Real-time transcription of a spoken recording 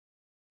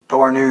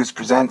Thor News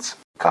presents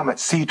Comet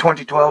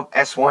C2012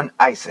 S1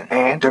 ISON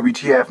and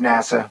WTF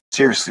NASA.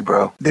 Seriously,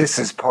 bro. This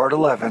is part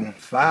 11.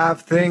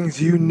 5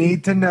 things you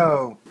need to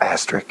know.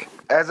 Asterisk.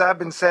 As I've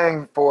been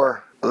saying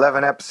for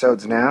 11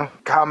 episodes now,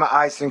 Comet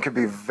ISON could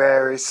be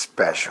very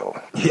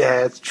special.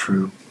 Yeah, it's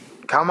true.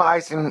 Comet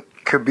ISON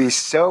could be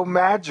so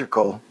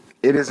magical.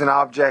 It is an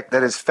object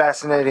that is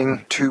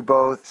fascinating to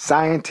both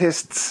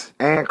scientists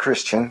and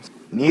Christians.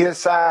 Neither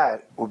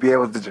side will be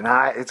able to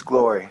deny its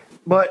glory.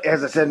 But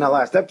as I said in the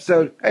last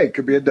episode, hey, it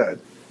could be a dud.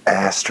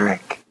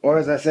 Asterisk. Or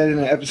as I said in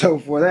the episode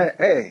before that,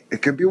 hey,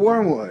 it could be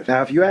Wormwood.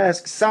 Now, if you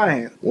ask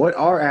science, what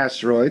are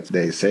asteroids?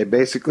 They say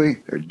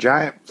basically they're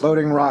giant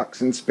floating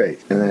rocks in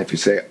space. And then if you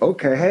say,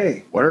 okay,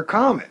 hey, what are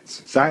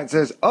comets? Science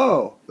says,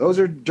 oh, those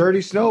are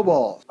dirty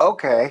snowballs.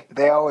 Okay,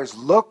 they always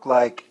look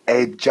like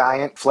a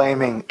giant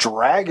flaming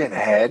dragon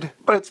head,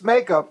 but its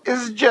makeup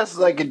is just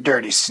like a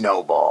dirty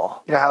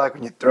snowball. You know how like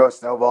when you throw a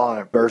snowball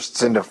and it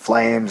bursts into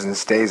flames and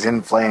stays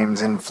in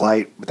flames in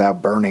flight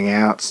without burning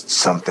out?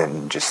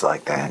 Something just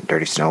like that,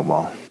 dirty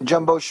snowball.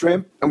 Jumbo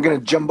shrimp, I'm gonna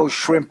jumbo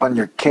shrimp on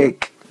your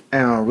cake.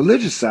 And on a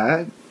religious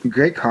side,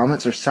 great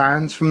comets are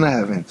signs from the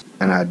heavens,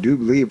 and I do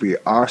believe we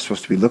are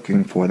supposed to be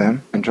looking for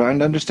them and trying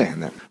to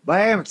understand them.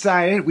 But I am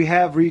excited. We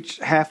have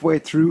reached halfway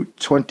through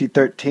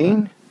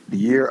 2013, the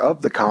year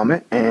of the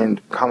comet,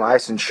 and Comet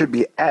ISON should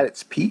be at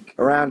its peak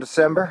around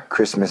December,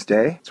 Christmas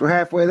Day. So we're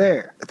halfway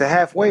there. At the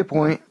halfway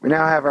point, we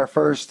now have our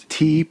first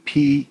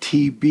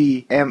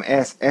TPTB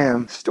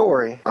MSM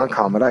story on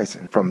Comet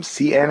ISON from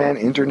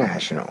CNN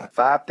International.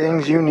 5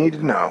 things you need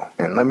to know,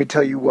 and let me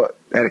tell you what.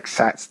 That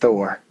excites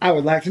Thor. I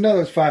would like to know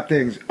those 5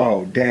 things.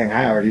 Oh, dang,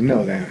 I already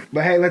know them.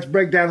 But hey, let's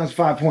break down those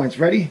 5 points.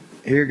 Ready?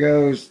 Here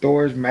goes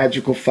Thor's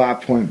magical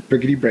 5-point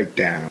briggity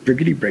breakdown.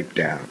 Briggity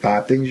breakdown.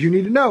 5 things you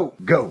need to know.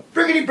 Go.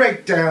 Briggity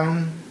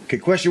breakdown. Okay,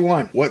 question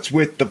 1. What's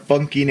with the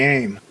funky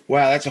name?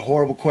 Wow, that's a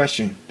horrible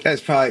question.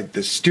 That's probably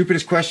the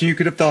stupidest question you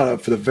could have thought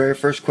of for the very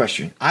first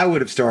question. I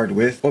would have started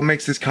with, what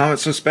makes this comet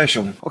so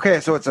special?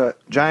 Okay, so it's a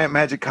giant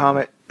magic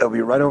comet that'll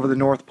be right over the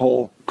North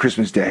Pole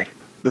Christmas Day.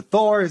 The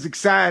Thor is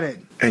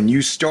excited. And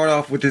you start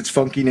off with its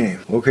funky name.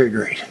 Okay,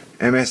 great.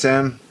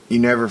 MSM, you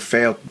never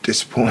fail to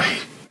disappoint.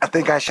 I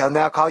think I shall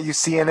now call you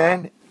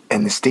CNN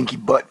and the stinky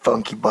butt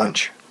funky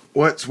bunch.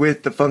 What's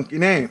with the funky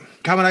name?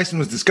 Comet ISON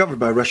was discovered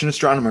by Russian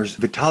astronomers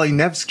Vitaly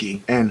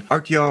Nevsky and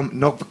Artyom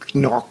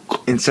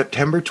Novik in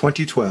September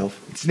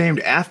 2012. It's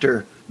named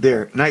after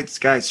their night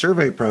sky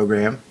survey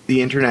program,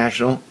 the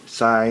International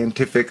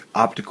Scientific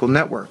Optical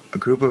Network, a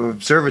group of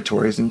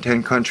observatories in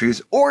 10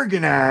 countries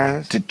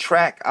organized to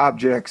track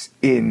objects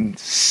in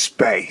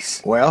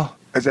space. Well,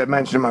 as I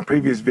mentioned in my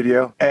previous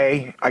video,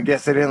 I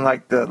guess they didn't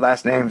like the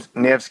last names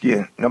Nevsky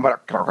and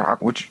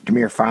Novik, which to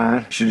me are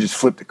fine. Should have just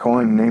flipped the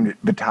coin and named it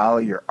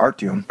Vitaly or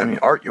Artyom. I mean,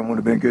 Artyom would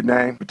have been a good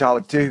name.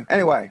 Vitaly too.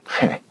 Anyway,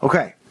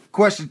 okay.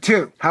 Question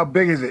 2. How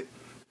big is it?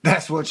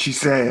 That's what she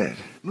said.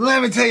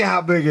 Let me tell you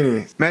how big it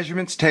is.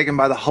 Measurements taken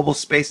by the Hubble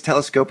Space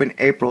Telescope in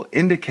April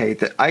indicate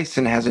that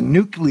ISON has a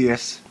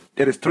nucleus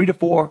that is 3 to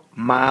 4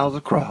 miles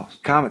across.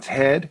 Comet's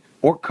head,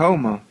 or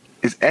coma,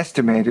 is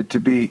estimated to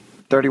be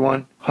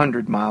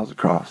 3,100 miles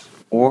across,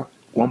 or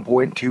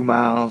 1.2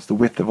 miles the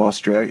width of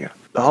Australia.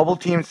 The Hubble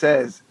team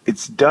says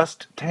its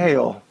dust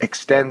tail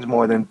extends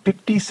more than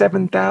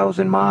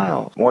 57,000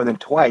 miles, more than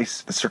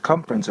twice the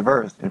circumference of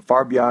Earth, and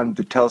far beyond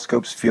the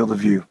telescope's field of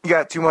view. You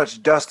got too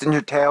much dust in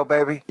your tail,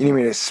 baby? You need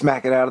me to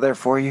smack it out of there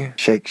for you?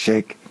 Shake,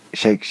 shake.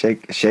 Shake,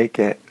 shake, shake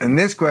it. And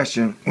this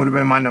question would have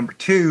been my number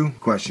 2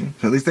 question.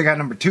 So at least I got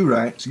number 2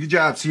 right. So good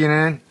job,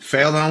 CNN.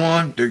 Failed on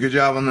one, do a good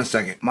job on the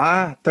second.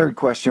 My 3rd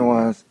question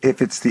was,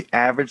 if it's the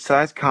average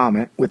size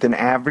comet with an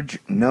average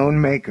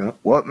known makeup,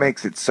 what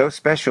makes it so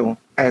special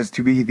as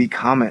to be the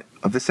comet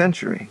of the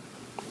century?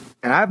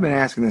 And I've been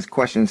asking this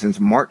question since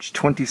March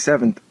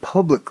 27th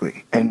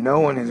publicly, and no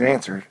one has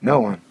answered.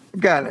 No one.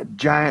 We've got a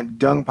giant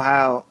dung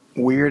pile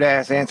weird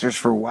ass answers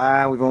for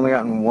why we've only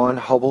gotten 1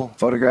 Hubble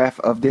photograph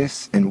of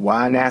this and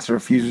why NASA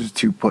refuses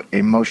to put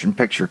a motion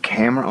picture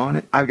camera on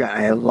it. I've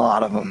gotten a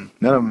lot of them.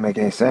 None of them make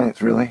any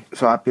sense, really.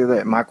 So I feel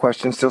that my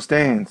question still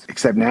stands.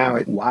 Except now,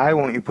 why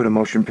won't you put a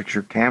motion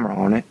picture camera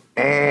on it?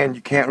 And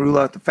you can't rule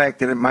out the fact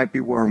that it might be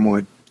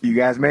Wormwood. You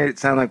guys made it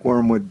sound like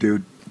Wormwood,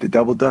 dude. The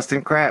double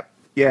dusting crap.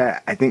 Yeah,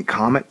 I think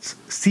comets,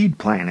 seed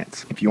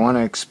planets. If you want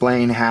to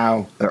explain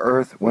how the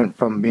Earth went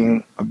from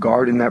being a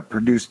garden that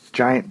produced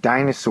giant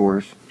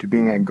dinosaurs to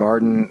being a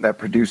garden that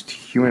produced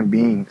human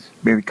beings,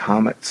 maybe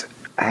comets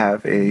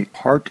have a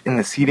part in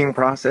the seeding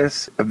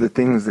process of the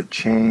things that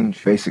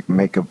change basic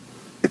makeup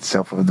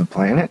itself of the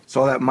planet.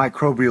 So all that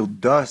microbial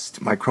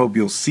dust,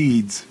 microbial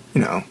seeds,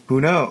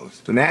 who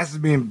knows? So NASA's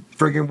being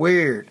friggin'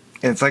 weird.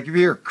 And it's like if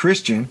you're a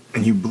Christian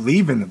and you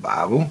believe in the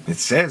Bible, it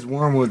says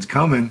Wormwood's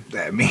coming.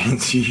 That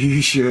means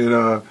you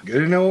should get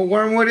to know what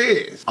Wormwood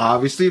is.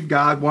 Obviously, if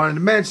God wanted to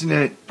mention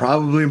it,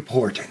 probably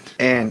important.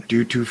 And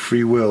due to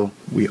free will,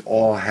 we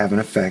all have an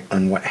effect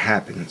on what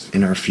happens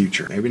in our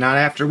future. Maybe not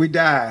after we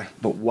die,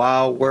 but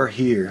while we're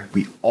here,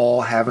 we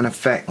all have an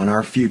effect on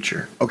our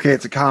future. Okay,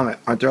 it's a comet.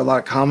 Aren't there a lot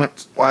of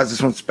comets? Why is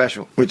this one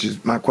special? Which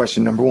is my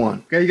question number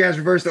one. Okay, you guys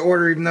reverse the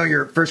order even though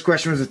your first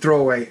question was a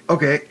throwaway.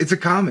 Okay, it's a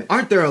comet.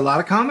 Aren't there a lot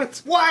of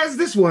comets? Why is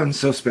this one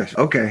so special?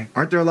 Okay,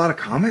 aren't there a lot of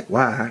comets?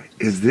 Why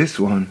is this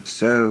one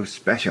so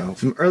special?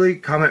 Some early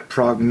comet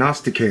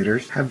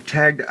prognosticators have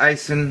tagged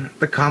ISON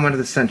the comet of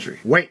the century.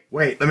 Wait,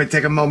 let me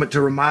take a moment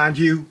to remind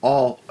you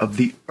all of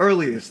the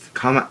earliest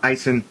Comet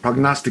ISON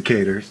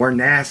prognosticators were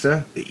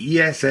NASA, the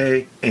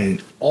ESA,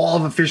 and all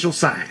of official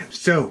science.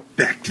 So,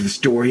 back to the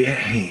story at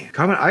hand.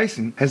 Comet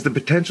ISON has the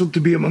potential to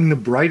be among the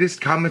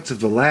brightest comets of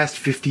the last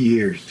 50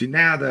 years. See,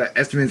 now the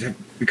estimates have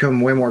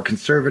become way more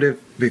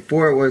conservative.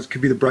 Before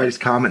could be the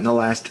brightest comet in the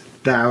last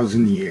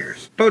 1,000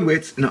 years.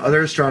 Bodewitz and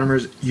other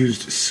astronomers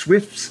used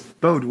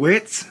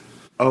Bodewitz?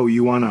 Oh,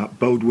 you wanna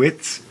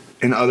Bodewitz?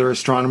 And other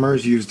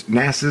astronomers used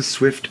NASA's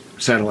SWIFT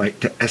satellite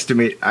to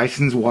estimate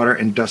ISON's water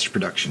and dust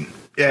production.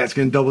 Yeah, it's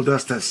gonna double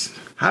dust us.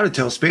 How to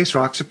tell space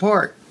rocks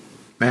apart.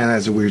 Man,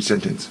 that's a weird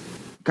sentence.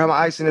 Comet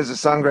ISON is a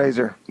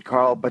sungrazer,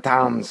 Carl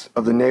Batams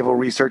of the Naval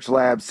Research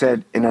Lab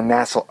said in a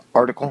NASA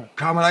article.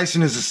 Comet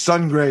ISON is a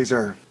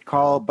sungrazer,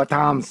 Carl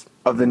Batams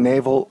of the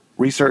Naval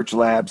Research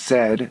Lab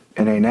said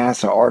in a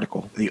NASA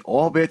article. The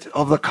orbit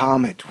of the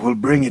comet will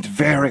bring it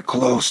very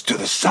close to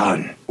the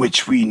sun,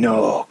 which we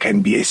know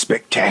can be a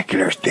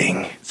spectacular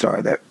thing.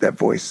 Sorry, that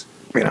voice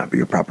may not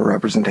be a proper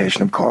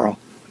representation of Carl.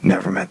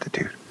 Never met the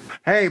dude.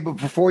 Hey, but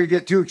before you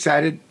get too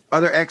excited,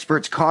 other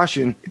experts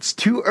caution it's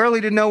too early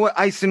to know what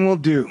ISON will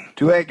do.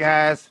 Too late,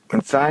 guys.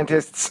 When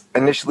scientists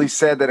initially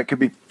said that it could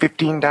be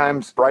 15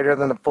 times brighter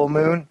than the full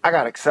moon, I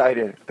got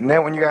excited. And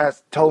then when you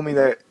guys told me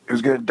that it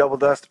was going to double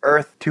dust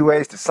Earth 2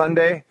 ways to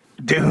Sunday,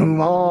 doom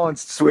on,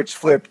 switch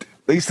flipped.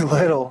 At least a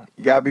little.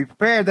 You gotta be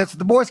prepared. That's what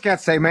the Boy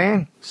Scouts say,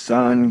 man.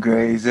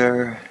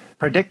 Sungrazer.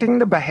 Predicting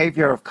the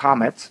behavior of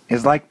comets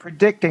is like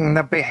predicting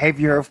the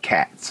behavior of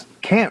cats.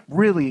 Can't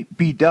really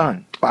be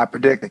done. I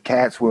predict that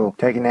cats will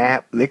take a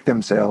nap, lick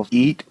themselves,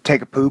 eat,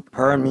 take a poop,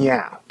 purr, and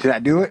meow. Did I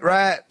do it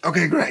right?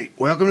 Okay, great.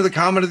 Welcome to the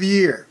Comet of the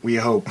Year, we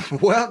hope.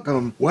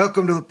 Welcome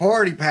to the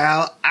party,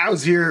 pal. I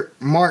was here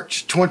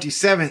March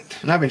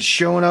 27th, and I've been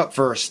showing up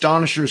for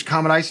Astonishers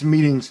Comet ISON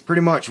meetings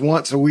pretty much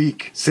once a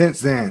week since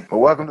then.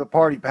 Well, welcome to the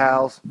party,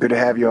 pals. Good to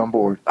have you on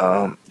board.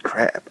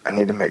 Crap. I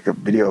need to make a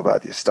video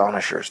about the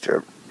Astonishers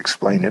to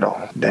explain it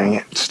all. Dang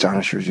it.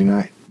 Astonishers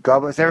unite.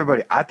 God bless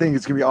everybody. I think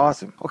it's going to be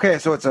awesome. Okay,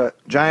 so it's a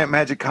giant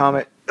magic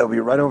comet that'll be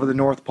right over the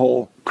North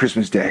Pole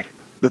Christmas Day.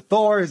 The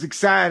Thor is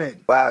excited.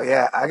 Wow,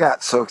 yeah, I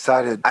got so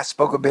excited. I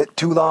spoke a bit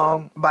too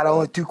long about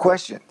only 2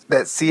 questions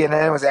that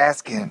CNN was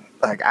asking.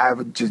 Like, I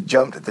would just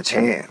jumped at the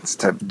chance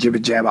to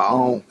jibber-jabber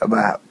on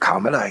about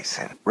Comet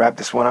ISON. Wrap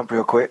this one up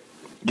real quick.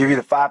 Give you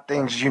the 5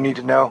 things you need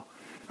to know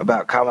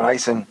about Comet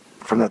ISON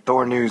from the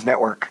Thor News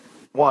Network.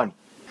 1,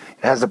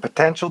 it has the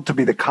potential to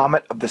be the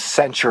comet of the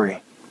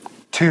century.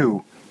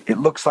 2, it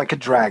looks like a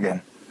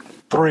dragon.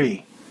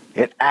 3,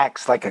 it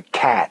acts like a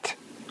cat.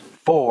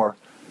 4,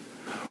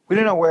 we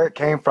don't know where it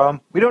came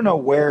from. We don't know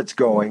where it's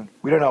going.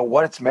 We don't know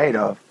what it's made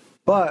of.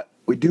 But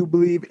we do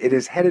believe it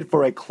is headed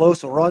for a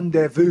close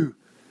rendezvous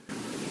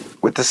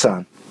with the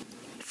sun.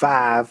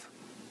 5,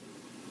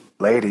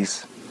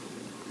 ladies,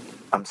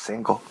 I'm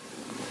single.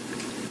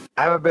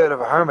 I'm a bit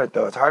of a hermit,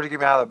 though. It's hard to get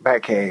me out of the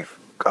Batcave.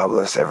 God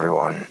bless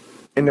everyone.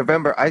 In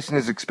November, ISON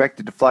is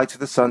expected to fly through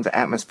the sun's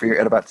atmosphere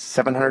at about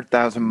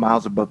 700,000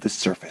 miles above the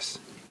surface.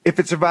 If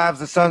it survives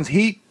the sun's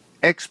heat,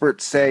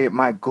 experts say it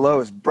might glow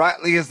as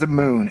brightly as the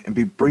moon and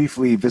be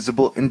briefly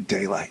visible in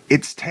daylight.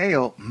 Its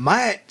tail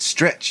might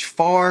stretch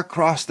far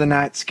across the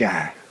night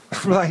sky.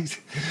 Right?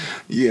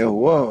 Yeah,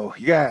 whoa.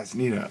 You guys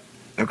need a...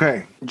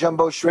 Okay.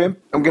 Jumbo shrimp?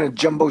 I'm gonna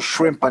jumbo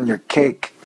shrimp on your cake.